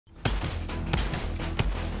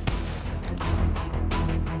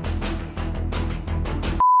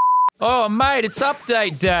Oh, mate, it's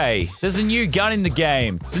update day. There's a new gun in the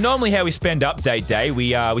game. So normally how we spend update day,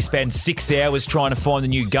 we spend 6 hours trying to find the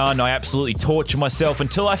new gun. I absolutely torture myself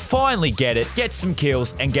until I finally get it, get some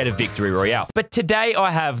kills, and get a victory royale. But today I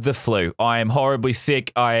have the flu. I am horribly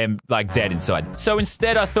sick. I am, like, dead inside. So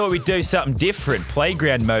instead I thought we'd do something different.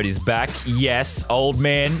 Playground mode is back. Yes, old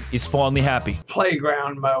man is finally happy.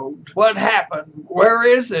 Playground mode. What happened? Where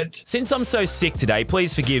is it? Since I'm so sick today,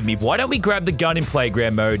 please forgive me. Why don't we grab the gun in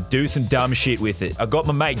playground mode, do some dumb shit with it. I got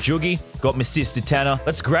my mate Juggy, got my sister Tanner.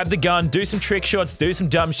 Let's grab the gun, do some trick shots, do some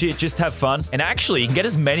dumb shit, just have fun. And actually, you can get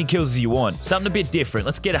as many kills as you want. Something a bit different.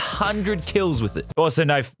 Let's get 100 kills with it. Also,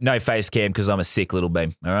 no face cam because I'm a sick little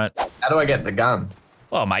beam, all right? How do I get the gun?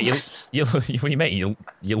 Oh, mate, what do you mean?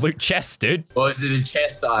 You loot chests, dude. Or is it a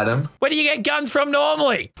chest item? Where do you get guns from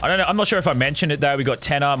normally? I don't know. I'm not sure if I mentioned it, though. We got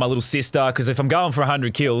Tanner, my little sister, because if I'm going for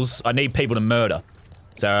 100 kills, I need people to murder.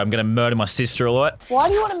 So I'm going to murder my sister a lot. Why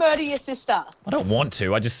do you want to murder your sister? I don't want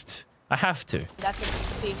to. I have to. That's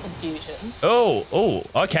a clear confusion. Oh,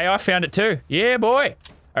 okay, I found it too. Yeah, boy.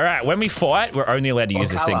 All right, when we fight, we're only allowed to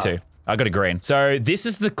use this thing too. I got a green. So this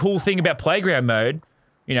is the cool thing about playground mode.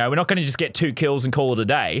 You know, we're not going to just get 2 kills and call it a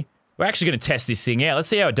day. We're actually going to test this thing out. Let's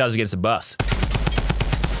see how it does against the bus.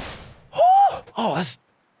 Oh,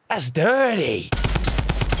 that's dirty.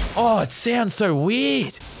 Oh, it sounds so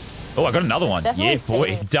weird. Oh, I got another one. Definitely yeah,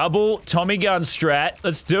 boy. sick. Double Tommy gun strat.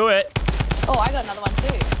 Let's do it. Oh, I got another one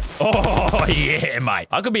too. Oh, yeah, mate.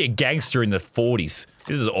 I could be a gangster in the 40s.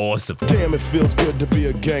 This is awesome. Damn, it feels good to be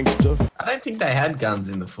a gangster. I don't think they had guns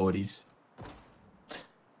in the 40s.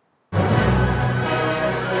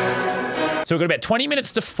 So we've got about 20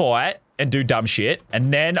 minutes to fight and do dumb shit,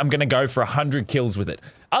 and then I'm gonna go for 100 kills with it.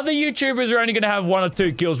 Other YouTubers are only gonna have 1 or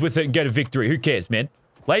 2 kills with it and get a victory. Who cares, man?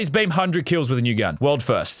 Laser beam 100 kills with a new gun. World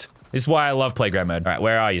first. This is why I love playground mode. All right,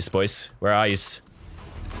 where are you, boys? Where are you?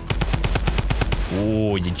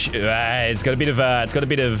 Oh, it's got a bit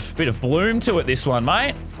of bloom to it. This one,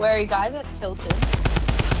 mate. Where are you guys at tilted?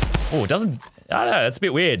 Oh, it doesn't. I don't know. That's a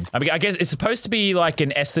bit weird. I mean, I guess it's supposed to be like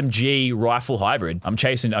an SMG rifle hybrid. I'm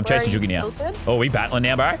chasing Juggy now. Tilted? Oh, we battling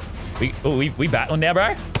now, bro? We battling now,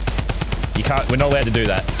 bro? You can't. We're not allowed to do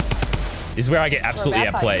that. This is where I get absolutely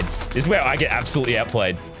outplayed. This is where I get absolutely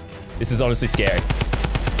outplayed. This is honestly scary.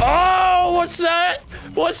 Oh, what's that?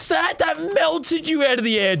 What's that? That melted you out of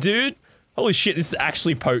the air, dude. Holy shit, this is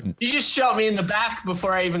actually potent. You just shot me in the back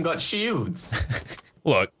before I even got shields.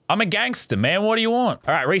 Look, I'm a gangster, man. What do you want?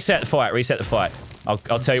 All right, reset the fight. Reset the fight. I'll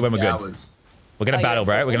tell you when we're good. We're gonna battle,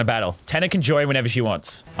 bro. We're gonna battle. Tanner can join whenever she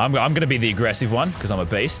wants. I'm gonna be the aggressive one because I'm a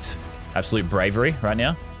beast. Absolute bravery right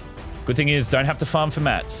now. Good thing is, don't have to farm for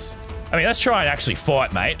mats. I mean, let's try and actually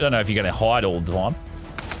fight, mate. I don't know if you're gonna hide all the time.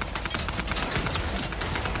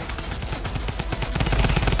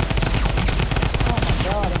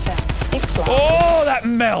 Oh, that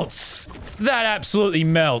melts. That absolutely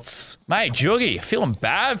melts. Mate, Juggy, feeling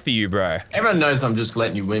bad for you, bro. Everyone knows I'm just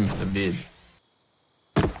letting you win for the bid.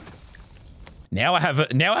 Now I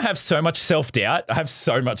have so much self-doubt. I have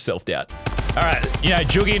so much self-doubt. All right, you know,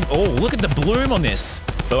 Juggy. Oh, look at the bloom on this.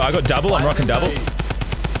 Oh, I got double. I'm rocking double.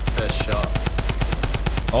 First shot.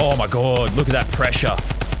 Oh my god, look at that pressure. All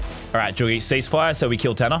right, Juggy, ceasefire so we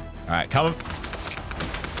kill Tanner. All right, come on.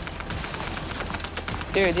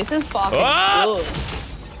 Dude, this is fucking good.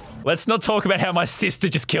 Let's not talk about how my sister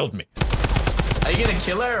just killed me. Are you gonna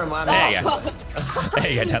kill her or am I? There you go.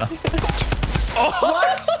 There you go, Tanner. Oh,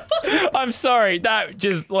 what? I'm sorry. That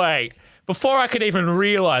just like before I could even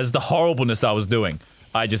realize the horribleness I was doing,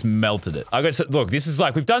 I just melted it. I got to, look. This is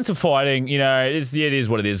like we've done some fighting. You know, it is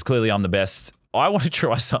what it is. Clearly, I'm the best. I want to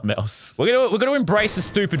try something else. We're gonna embrace the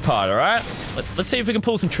stupid part. All right. Let's see if we can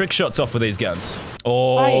pull some trick shots off with these guns.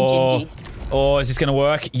 Oh. Oh, is this gonna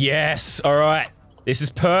work? Yes. All right. This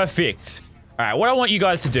is perfect. All right, what I want you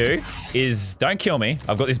guys to do is don't kill me.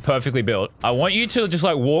 I've got this perfectly built. I want you to just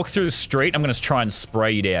like walk through the street. I'm gonna try and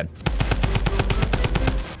spray you down.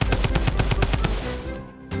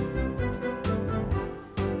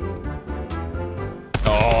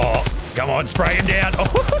 Oh, come on, spray him down.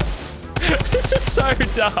 Oh, this is so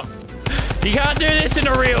dumb. You can't do this in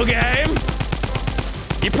a real game.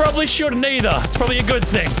 You probably shouldn't either. It's probably a good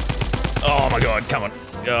thing. Oh my god, come on.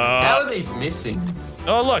 How are these missing?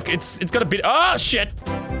 Oh look, it's got a bit. Oh shit!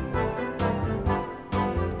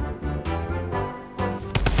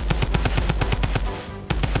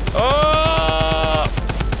 Oh!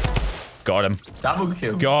 Got him. Double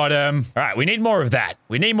kill. Got him. All right, we need more of that.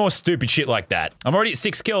 We need more stupid shit like that. I'm already at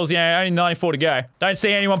 6 kills. Yeah, only 94 to go. Don't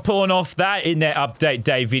see anyone pulling off that in their update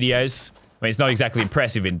day videos. I mean, it's not exactly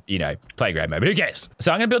impressive in, you know, playground mode, but who cares?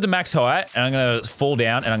 So I'm gonna build a max height, and I'm gonna fall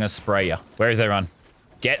down, and I'm gonna spray you. Where is everyone?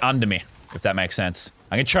 Get under me, if that makes sense.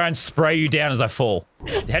 I'm gonna try and spray you down as I fall.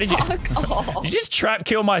 How did you... Did you just trap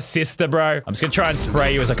kill my sister, bro? I'm just gonna try and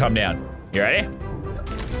spray you as I come down. You ready?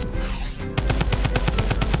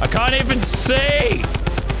 I can't even see!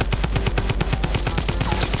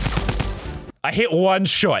 I hit one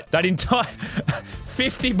shot. That entire...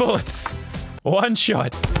 50 bullets. One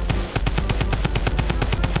shot.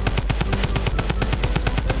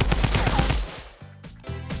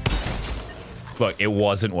 Look, it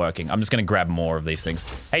wasn't working. I'm just gonna grab more of these things.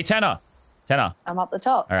 Hey, Tanner. Tanner. I'm up the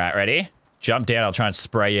top. All right, ready? Jump down. I'll try and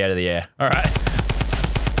spray you out of the air. All right.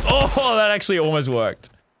 Oh, that actually almost worked.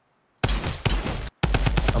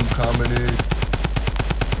 I'm coming in.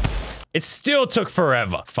 It still took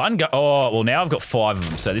forever. Fun gun. Oh, well, now I've got 5 of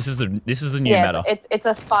them. So this is the new meta. It's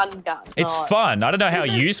a fun gun. It's fun. I don't know how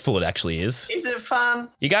useful it actually is. Is it fun?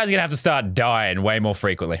 You guys are gonna have to start dying way more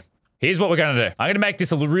frequently. Here's what we're gonna do. I'm gonna make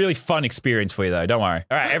this a really fun experience for you, though. Don't worry.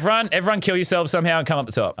 All right, everyone, kill yourselves somehow and come up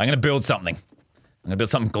the top. I'm gonna build something. I'm gonna build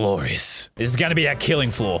something glorious. This is gonna be our killing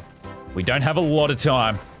floor. We don't have a lot of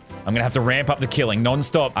time. I'm gonna have to ramp up the killing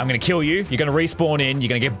non-stop. I'm gonna kill you. You're gonna respawn in. You're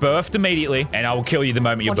gonna get birthed immediately, and I will kill you the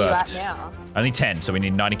moment you're birthed. What are you at now? Only 10, so we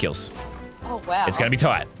need 90 kills. Oh wow. It's gonna be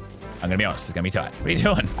tight. I'm gonna be honest. It's gonna be tight. What are you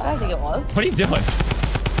doing? I don't think it was. What are you doing?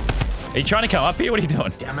 Are you trying to come up here? What are you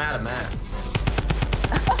doing? Yeah, I'm out of mats.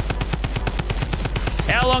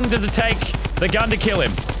 How long does it take the gun to kill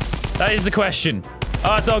him? That is the question.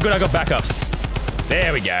 Oh, it's all good. I got backups.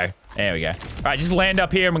 There we go. There we go. All right, just land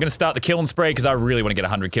up here and we're going to start the killing spree because I really want to get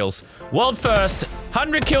 100 kills. World first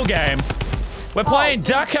 100 kill game. We're playing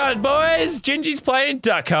Duck Hunt, boys. Gingy's playing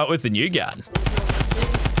Duck Hunt with the new gun.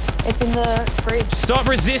 It's in the fridge. Stop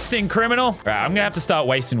resisting, criminal. All right, I'm going to have to start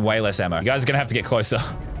wasting way less ammo. You guys are going to have to get closer.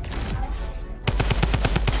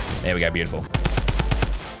 There we go. Beautiful.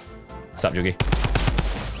 What's up, Joogie?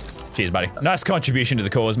 Cheers, buddy. Nice contribution to the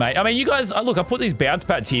cause, mate. I mean, you guys, look, I put these bounce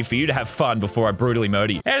pads here for you to have fun before I brutally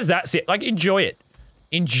murder you. How does that sit? Like, enjoy it.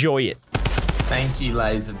 Enjoy it. Thank you,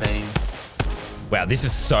 laser beam. Wow, this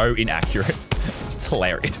is so inaccurate. It's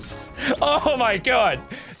hilarious. Oh my God.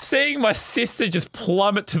 Seeing my sister just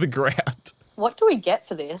plummet to the ground. What do we get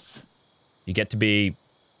for this? You get to be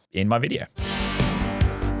in my video.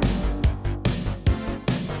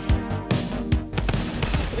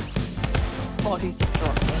 Bodies of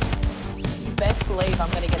dropping. You best believe I'm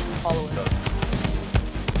gonna get some followers.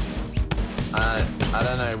 I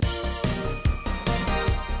don't know.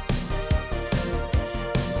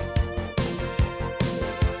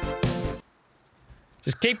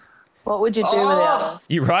 Just keep... What would you do without us?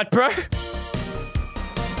 You right, bro?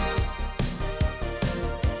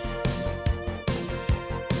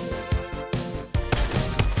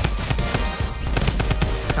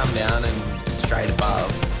 Come down and straight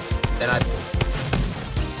above. Then I...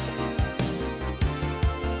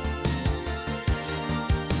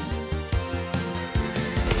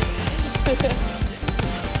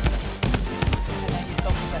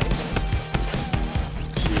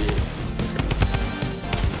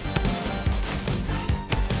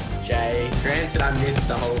 Jay, granted I missed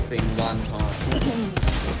the whole thing one time.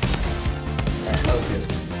 That was good.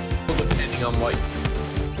 Depending on what...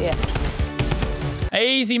 Yeah.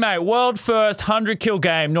 Easy, mate. World first 100 kill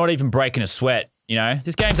game, not even breaking a sweat. You know,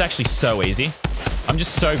 this game's actually so easy. I'm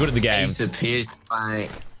just so good at the games.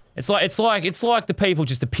 It's like the people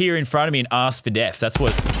just appear in front of me and ask for death. That's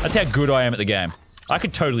how good I am at the game. I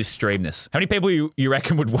could totally stream this. How many people you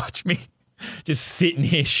reckon would watch me just sit in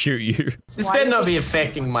here shoot you? This better not be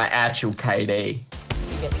affecting my actual KD.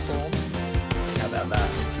 You get swarmed. How about that?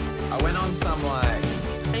 I went on some like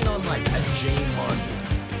a G mod.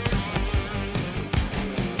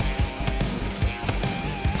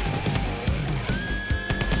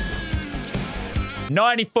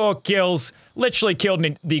 94 kills, literally killed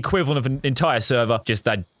the equivalent of an entire server. Just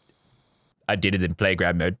I did it in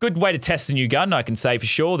playground mode. Good way to test a new gun. I can say for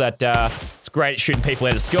sure that it's great at shooting people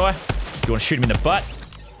out of the sky. If you want to shoot them in the butt,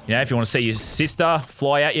 you know, if you want to see your sister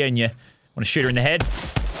fly at you and you want to shoot her in the head.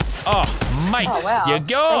 Oh, mate, wow. you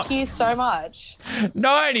got. Thank you so much.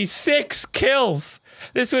 96 kills.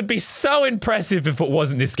 This would be so impressive if it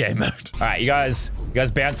wasn't this game mode. All right, you guys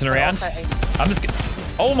bouncing around. Okay. I'm just gonna...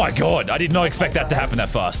 Oh my God, I did not expect that to happen that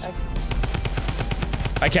fast.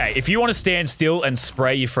 Okay, if you want to stand still and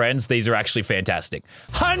spray your friends, these are actually fantastic.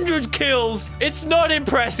 100 kills! It's not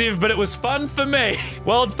impressive, but it was fun for me.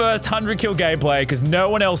 World first 100 kill gameplay, because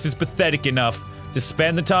no one else is pathetic enough to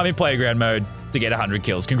spend the time in playground mode to get 100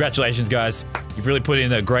 kills. Congratulations, guys. You've really put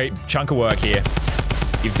in a great chunk of work here.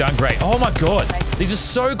 You've done great. Oh my God, these are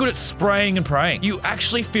so good at spraying and praying. You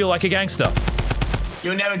actually feel like a gangster.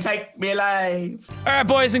 You'll never take me alive. All right,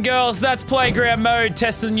 boys and girls, that's playground mode.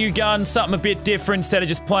 Testing the new gun, something a bit different instead of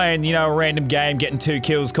just playing, you know, a random game, getting 2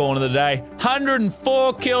 kills, calling it a day.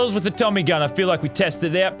 104 kills with the Tommy gun. I feel like we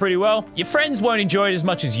tested it out pretty well. Your friends won't enjoy it as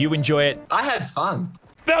much as you enjoy it. I had fun.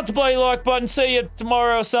 About to bloody like button. See you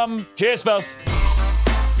tomorrow or something. Cheers, fellas.